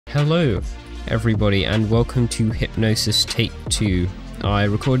Hello everybody and welcome to Hypnosis Take 2. I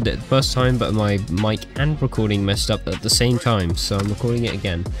recorded it the first time but my mic and recording messed up at the same time, so I'm recording it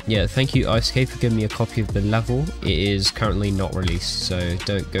again. Yeah, thank you icedcave for giving me a copy of the level. It is currently not released, so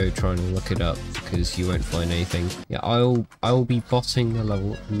don't go trying to look it up because you won't find anything. Yeah, I'll be botting the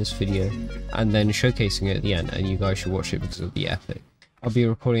level in this video and then showcasing it at the end, and you guys should watch it because it'll be epic. I'll be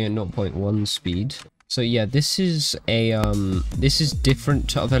recording at 0.1 speed. So yeah, this is different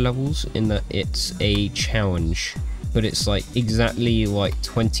to other levels in that it's a challenge, but it's like exactly like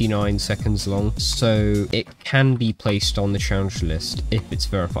 29 seconds long, so it can be placed on the challenge list if it's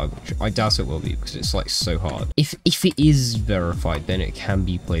verified, which I doubt it will be because it's like so hard. If it is verified, then it can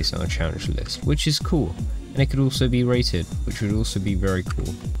be placed on a challenge list, which is cool, and it could also be rated, which would also be very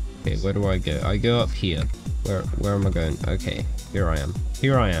cool. Okay, where do I go? I go up here. Where am I going? Okay, here I am.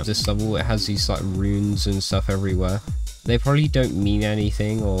 Here I am. This level, it has these like runes and stuff everywhere. They probably don't mean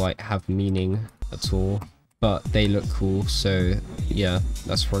anything or like have meaning at all, but they look cool, so yeah,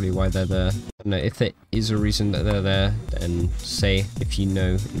 that's probably why they're there. I don't know, if there is a reason that they're there, then say if you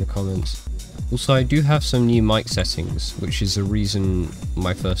know in the comments. Also, I do have some new mic settings, which is the reason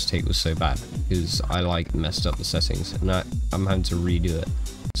my first take was so bad, because I like messed up the settings and I'm having to redo it.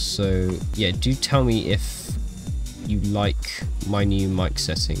 So yeah, do tell me if you like my new mic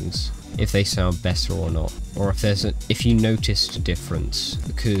settings, if they sound better or not, or if you noticed a difference,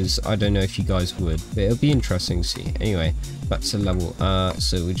 because I don't know if you guys would, but it'll be interesting to see. Anyway, back to the level.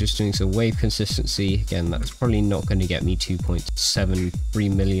 So we're just doing some wave consistency. Again, that's probably not going to get me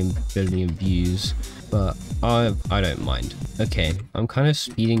 2.73 million billion views, but I don't mind. Okay, I'm kind of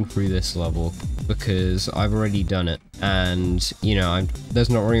speeding through this level because I've already done it, and you know, there's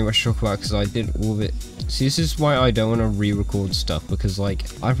not really much to talk about because I did all of it. See, this is why I don't want to re-record stuff, because like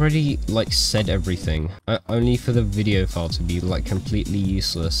I've already like said everything, only for the video file to be like completely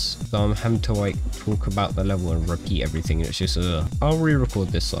useless. So I'm having to like talk about the level and repeat everything, and it's just I'll re-record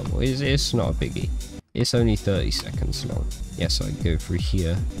this level. It's not a biggie. It's only 30 seconds long. Yes, I go through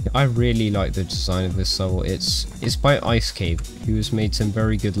here. I really like the design of this level. It's by icedcave, who has made some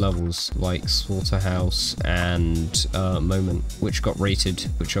very good levels like Slaughterhouse and Moment, which got rated,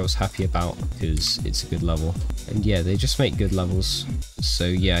 which I was happy about because it's a good level. And yeah, they just make good levels. So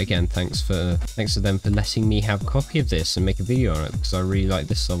yeah, again, thanks to them for letting me have a copy of this and make a video on it, because I really like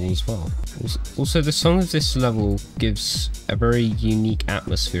this level as well. Also, the song of this level gives a very unique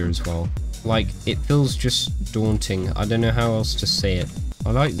atmosphere as well. Like, it feels just daunting. I don't know how else to say it.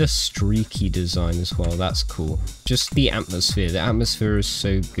 I like the streaky design as well. That's cool. Just the atmosphere. The atmosphere is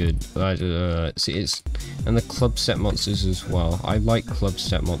so good. And the club set monsters as well. I like club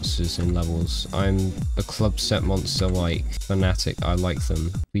set monsters in levels. I'm a club set monster like fanatic. I like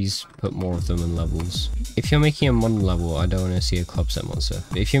them. Please put more of them in levels. If you're making a modern level, I don't want to see a club set monster.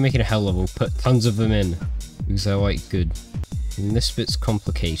 But if you're making a hell level, put tons of them in, because they're like good. And this bit's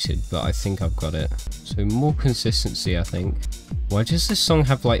complicated, but I think I've got it. So more consistency, I think. Why does this song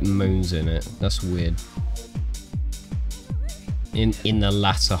have like moans in it? That's weird. In the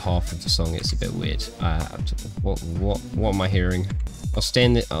latter half of the song, it's a bit weird. What am I hearing? I'll stay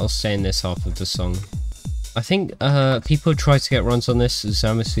in this half of the song. I think people tried to get runs on this.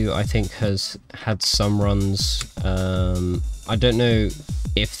 Zamasu, I think, has had some runs. I don't know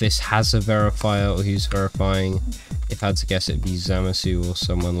if this has a verifier or who's verifying. If I had to guess, it'd be zamasu or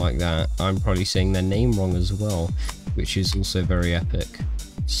someone like that. I'm probably saying their name wrong as well, which is also very epic.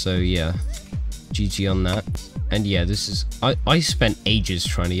 So yeah, GG on that. And yeah, this is I spent ages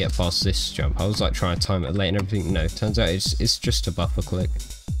trying to get past this jump. I was like trying to time it late and everything. No, turns out it's just a buffer click.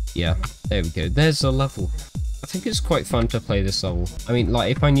 Yeah, there we go. There's the level. I think it's quite fun to play this level. I mean,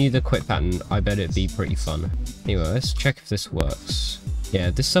 like, if I knew the quit pattern, I bet it'd be pretty fun. Anyway, let's check if this works. Yeah,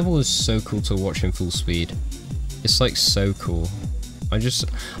 this level is so cool to watch in full speed. It's like so cool. I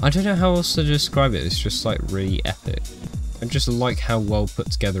don't know how else to describe it. It's just like really epic. I just like how well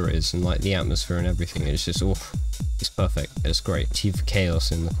put together it is, and like the atmosphere and everything. It's just, oh, it's perfect. It's great. T for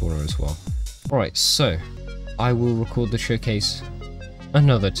chaos in the corner as well. Alright, so I will record the showcase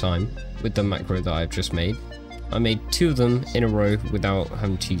another time with the macro that I've just made. I made 2 of them in a row without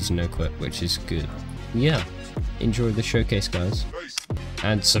having to use no quit, which is good. Yeah, enjoy the showcase, guys,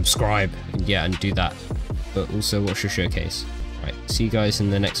 and subscribe, and yeah, and do that, but also watch the showcase. Right, see you guys in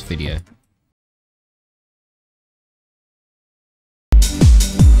the next video.